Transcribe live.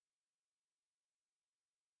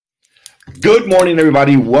Good morning,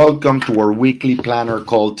 everybody. Welcome to our weekly planner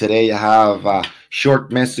call. Today, I have a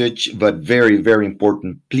short message, but very, very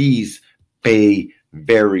important. Please pay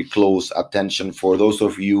very close attention. For those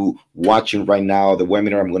of you watching right now, the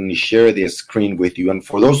webinar, I'm going to share this screen with you. And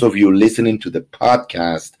for those of you listening to the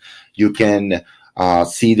podcast, you can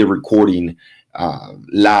see the recording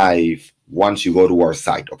live once you go to our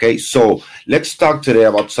site. Okay, so let's talk today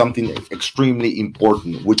about something extremely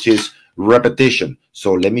important, which is repetition.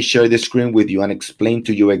 So let me share the screen with you and explain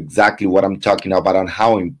to you exactly what I'm talking about and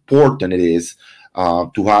how important it is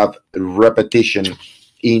to have repetition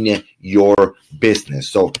in your business.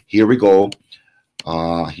 So here we go.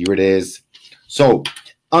 Here it is. So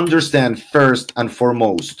understand first and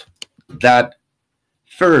foremost that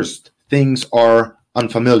first things are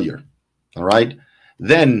unfamiliar. All right.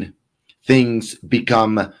 Then things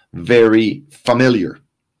become very familiar.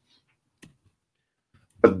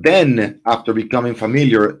 But then, after becoming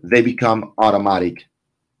familiar, they become automatic.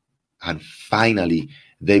 And finally,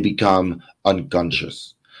 they become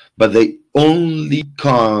unconscious. But they only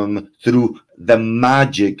come through the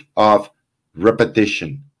magic of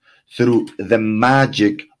repetition, through the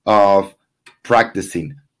magic of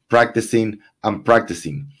practicing, and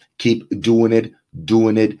practicing. Keep doing it,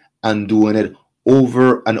 and doing it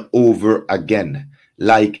over and over again.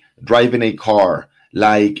 Like driving a car,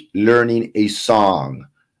 like learning a song.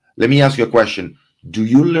 Let me ask you a question. Do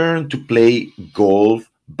you learn to play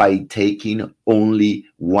golf by taking only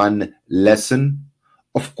one lesson?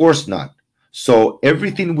 Of course not. So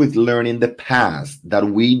everything with learning the past that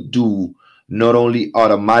we do, not only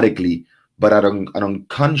automatically, but at an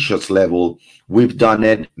unconscious level, we've done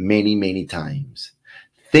it many, many times.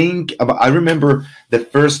 I remember the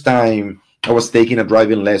first time I was taking a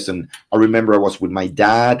driving lesson. I remember I was with my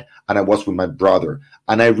dad and I was with my brother.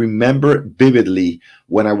 And I remember vividly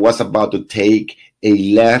when I was about to take a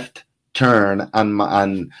left turn and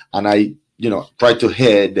I tried to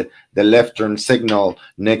hit the left turn signal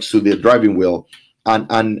next to the driving wheel.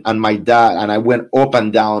 And my dad and I went up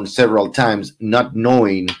and down several times, not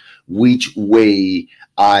knowing which way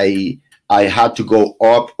I had to go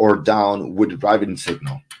up or down with the driving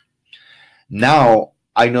signal. Now,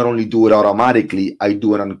 I not only do it automatically, I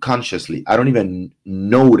do it unconsciously. I don't even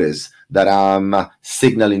notice that I'm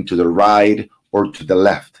signaling to the right or to the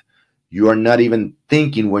left. You are not even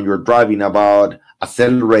thinking when you're driving about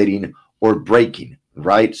accelerating or braking,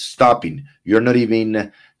 right? Stopping. You're not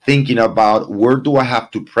even thinking about where do I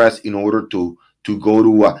have to press in order to go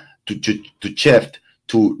to shift,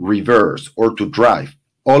 to reverse, or to drive.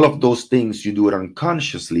 All of those things you do it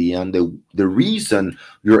unconsciously, and the reason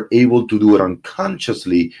you're able to do it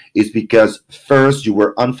unconsciously is because first you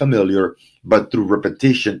were unfamiliar, but through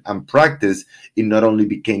repetition and practice it not only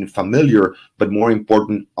became familiar, but more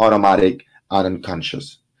important, automatic and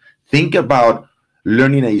unconscious. Think about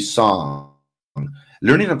learning a song.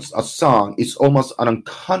 Learning a song is almost an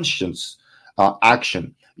unconscious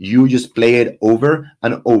action. You just play it over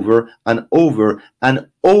and over and over and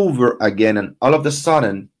over again, and all of a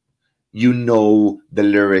sudden, you know the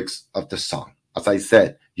lyrics of the song. As I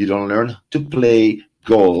said, you don't learn to play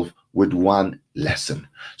golf with one lesson.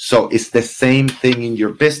 So it's the same thing in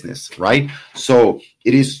your business, right? So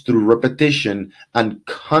it is through repetition and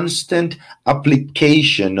constant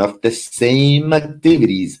application of the same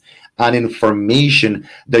activities and information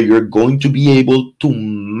that you're going to be able to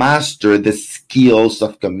master the skills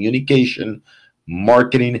of communication,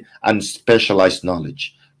 marketing, and specialized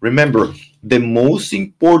knowledge. Remember, the most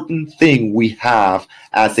important thing we have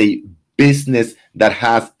as a business that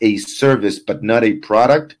has a service but not a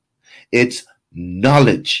product, it's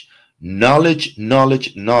knowledge. Knowledge.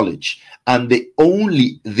 And the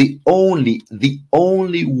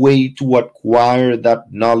only way to acquire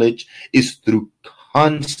that knowledge is through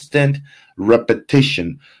constant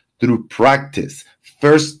repetition, through practice.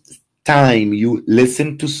 First time you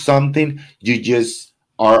listen to something, you just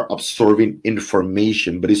are absorbing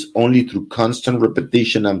information, but it's only through constant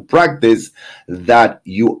repetition and practice that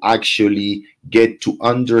you actually get to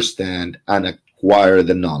understand and acquire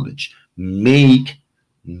the knowledge. Make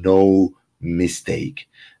no mistake.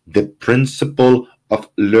 The principle of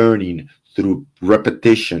learning through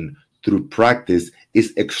repetition, through practice,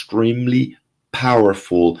 is extremely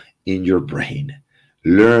powerful in your brain.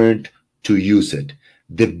 Learn to use it.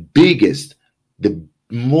 The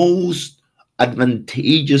most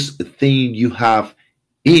advantageous thing you have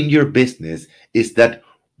in your business is that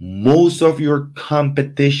most of your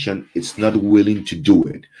competition is not willing to do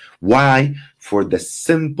it. Why? For the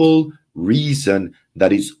simple reason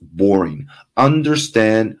that it's boring.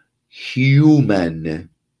 Understand, human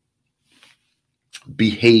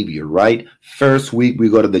behavior, right? First week we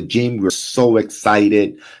go to the gym, we're so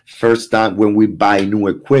excited. First time when we buy new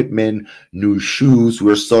equipment, new shoes,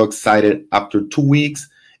 we're so excited. After 2 weeks,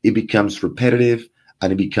 it becomes repetitive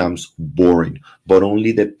and it becomes boring. But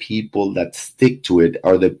only the people that stick to it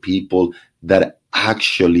are the people that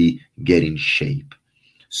actually get in shape.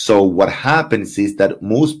 So what happens is that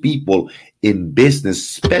most people in business,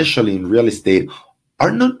 especially in real estate,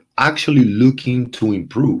 are not actually looking to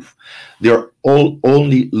improve. They're all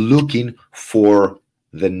only looking for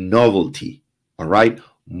the novelty. All right.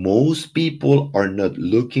 Most people are not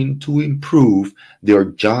looking to improve. They're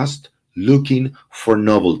just looking for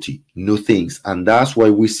novelty, new things. And that's why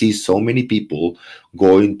we see so many people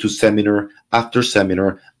going to seminar after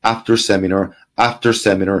seminar after seminar after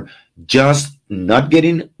seminar, just not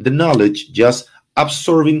getting the knowledge, just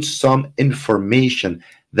absorbing some information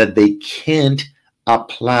that they can't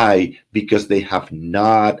apply because they have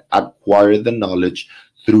not acquired the knowledge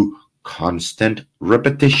through constant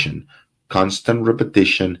repetition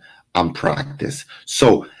and practice.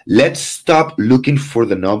 So let's stop looking for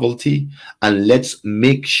the novelty and let's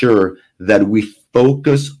make sure that we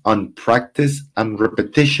focus on practice and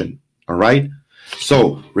repetition. All right.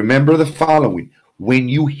 So remember the following: when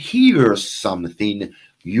you hear something,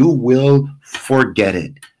 you will forget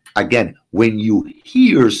it. Again, when you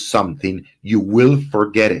hear something, you will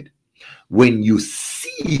forget it. When you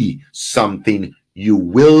see something, you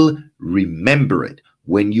will remember it.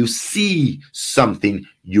 When you see something,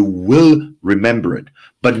 you will remember it.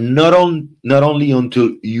 But not only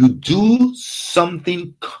until you do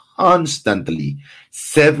something constantly,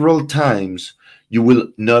 several times, you will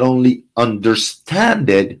not only understand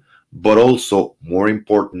it, but also, more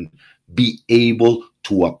important, be able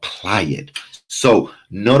to apply it. So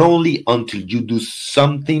not only until you do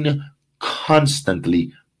something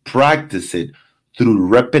constantly, practice it, through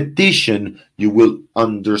repetition, you will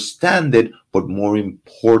understand it, but more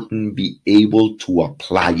important, be able to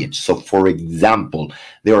apply it. So, for example,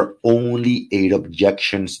 there are only 8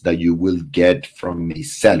 objections that you will get from a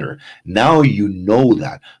seller. Now you know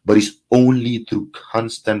that, but it's only through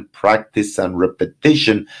constant practice and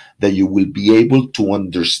repetition that you will be able to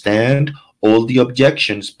understand all the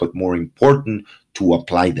objections, but more important, to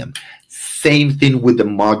apply them. Same thing with the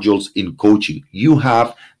modules in coaching. You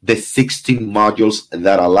have the 16 modules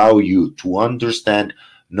that allow you to understand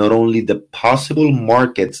not only the possible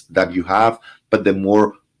markets that you have, but the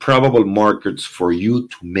more probable markets for you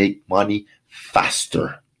to make money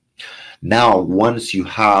faster. Now, once you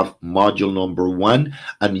have module number 1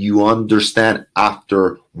 and you understand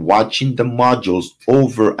after watching the modules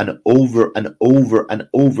over and over and over and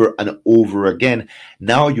over and over again,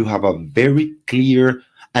 now you have a very clear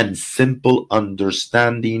and simple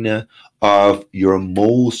understanding of your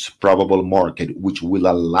most probable market, which will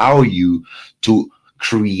allow you to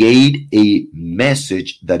create a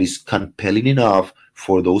message that is compelling enough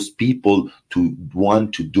for those people to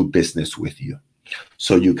want to do business with you.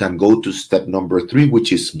 So you can go to step number 3,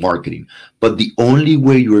 which is marketing. But the only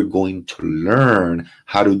way you're going to learn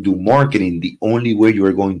how to do marketing, the only way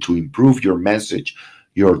you're going to improve your message,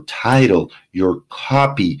 your title, your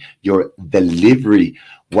copy, your delivery,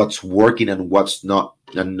 what's working and what's not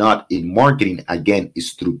in marketing, again,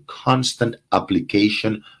 is through constant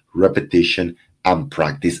application, repetition, and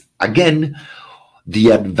practice. Again, the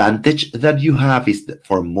advantage that you have is that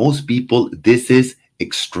for most people, this is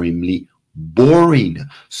extremely boring.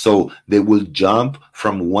 So they will jump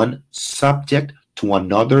from one subject to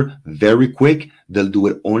another very quick. They'll do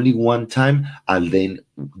it only one time and then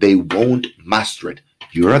they won't master it.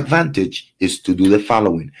 Your advantage is to do the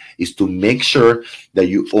following, is to make sure that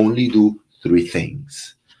you only do 3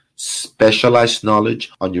 things. Specialized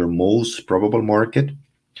knowledge on your most probable market.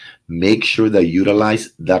 Make sure that you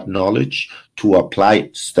utilize that knowledge to apply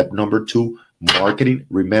step number 2, marketing.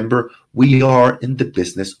 Remember, we are in the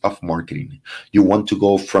business of marketing. You want to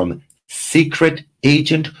go from secret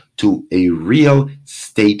agent to a real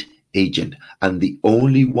estate agent. And the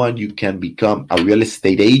only one you can become a real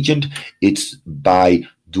estate agent, it's by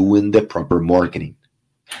doing the proper marketing.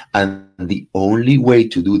 And the only way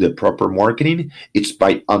to do the proper marketing, it's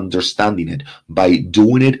by understanding it, by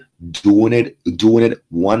doing it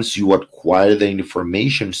once you acquire the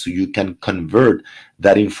information so you can convert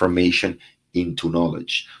that information into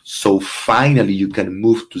knowledge. So finally, you can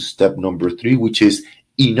move to step number 3, which is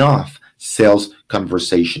enough sales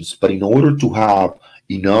conversations. But in order to have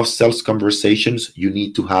enough sales conversations, you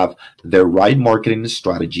need to have the right marketing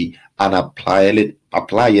strategy and apply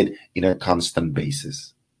it in a constant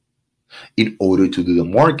basis. In order to do the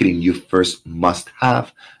marketing, you first must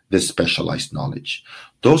have the specialized knowledge.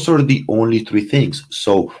 Those are the only three things.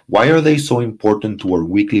 So why are they so important to our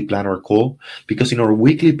weekly planner call? Because in our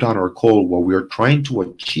weekly planner call, what we are trying to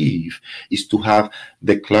achieve is to have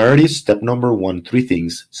the clarity, step number one, three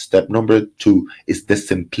things. Step number two is the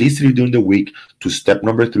simplicity during the week. To step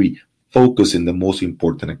number three, focus in the most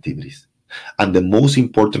important activities. And the most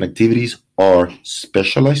important activities are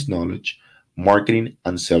specialized knowledge, marketing,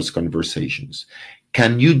 and sales conversations.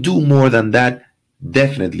 Can you do more than that?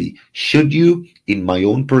 Definitely. Should you? In my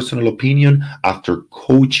own personal opinion, after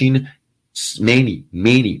coaching many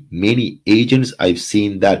agents, I've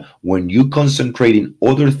seen that when you concentrate in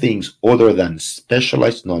other things other than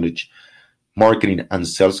specialized knowledge, marketing, and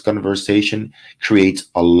sales conversation, creates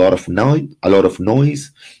a lot of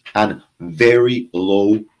noise and very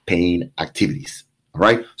low paying activities. All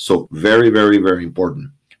right. So very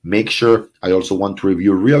important. Make sure, I also want to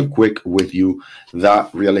review real quick with you the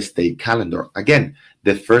real estate calendar. Again,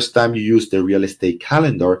 the first time you use the real estate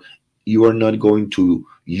calendar, you are not going to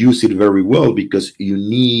use it very well because you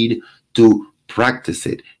need to practice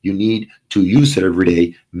it. You need to use it every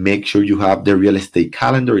day. Make sure you have the real estate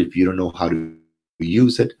calendar if you don't know how to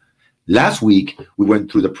use it. Last week, we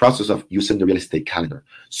went through the process of using the real estate calendar.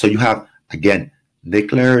 So you have, again, the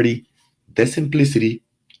clarity, the simplicity,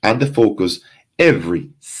 and the focus every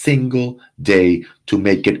single day to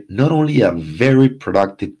make it not only a very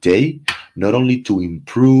productive day, not only to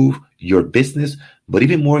improve your business, but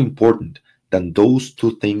even more important than those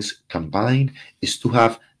two things combined is to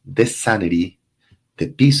have the sanity, the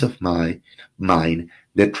peace of mind,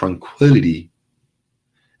 the tranquility,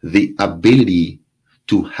 the ability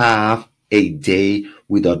to have a day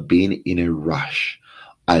without being in a rush,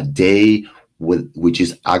 a day which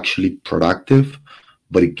is actually productive,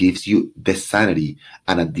 but it gives you the sanity,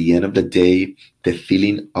 and at the end of the day, the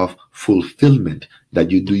feeling of fulfillment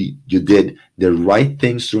that you did the right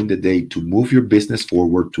things during the day to move your business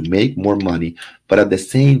forward, to make more money, but at the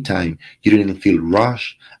same time, you didn't feel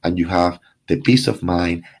rushed, and you have the peace of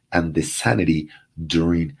mind and the sanity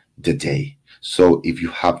during the day. So if you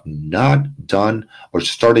have not done or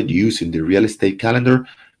started using the real estate calendar,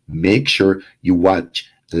 make sure you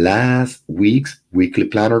watch last week's weekly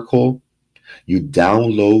planner call. You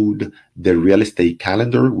download the real estate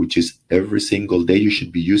calendar, which is every single day you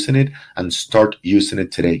should be using it, and start using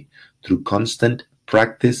it today. Through constant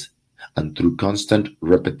practice and through constant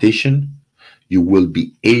repetition, you will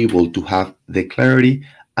be able to have the clarity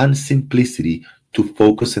and simplicity to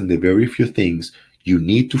focus on the very few things you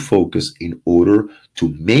need to focus in order to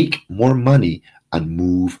make more money and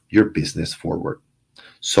move your business forward.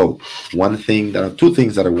 So two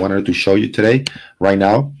things that I wanted to show you today. Right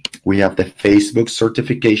now, we have the Facebook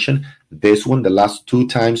certification. This one, the last two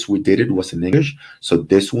times we did it was in English. So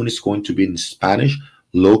this one is going to be in Spanish.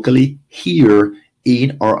 Locally here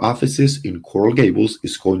in our offices in Coral Gables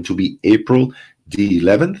is going to be April the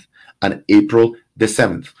 11th and April the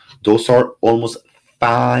 7th. Those are almost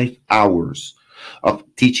 5 hours of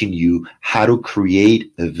teaching you how to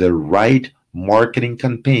create the right marketing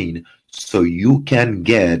campaign so you can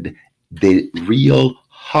get the real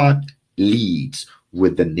hot leads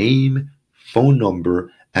with the name, phone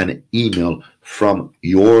number, and email from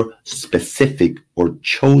your specific or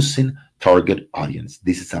chosen target audience.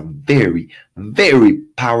 This is a very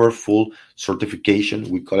powerful certification.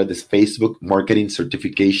 We call it this Facebook marketing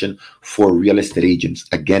certification for real estate agents.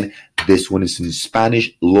 Again, this one is in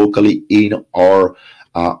Spanish locally in our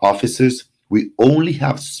offices. We only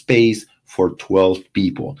have space for 12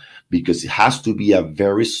 people because it has to be a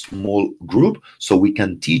very small group so we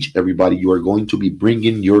can teach everybody. You are going to be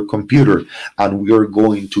bringing your computer and we are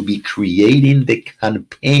going to be creating the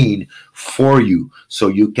campaign for you so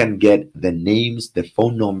you can get the names, the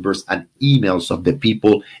phone numbers, and emails of the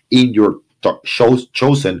people in your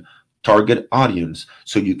chosen target audience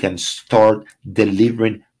so you can start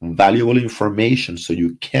delivering valuable information so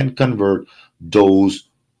you can convert those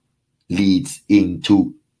leads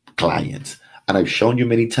into clients. And I've shown you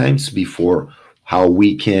many times before how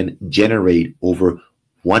we can generate over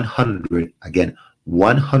 100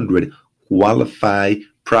 qualified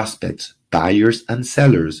prospects, buyers and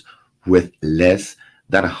sellers with less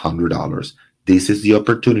than $100. This is the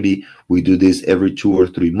opportunity. We do this every 2 or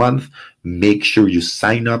 3 months. Make sure you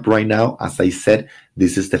sign up right now. As I said,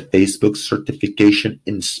 this is the Facebook certification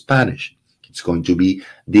in Spanish. It's going to be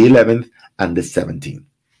the 11th and the 17th.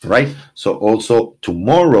 Right. So also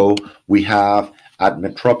tomorrow we have at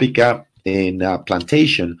Metropica in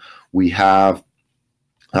Plantation, we have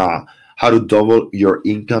how to double your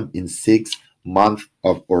income in 6 months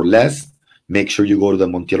or less. make sure you go to the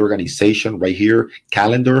Montiel organization right here,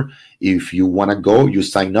 calendar. If you want to go, you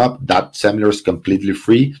sign up. That seminar is completely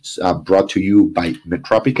free, brought to you by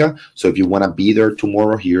Metropica. So if you want to be there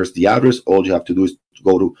tomorrow, here's the address. All you have to do is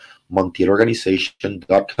go to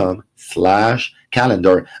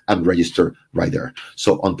montielorganization.com/calendar and register right there.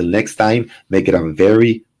 So until next time, make it a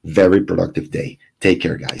very, very productive day. Take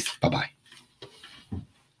care, guys. Bye-bye.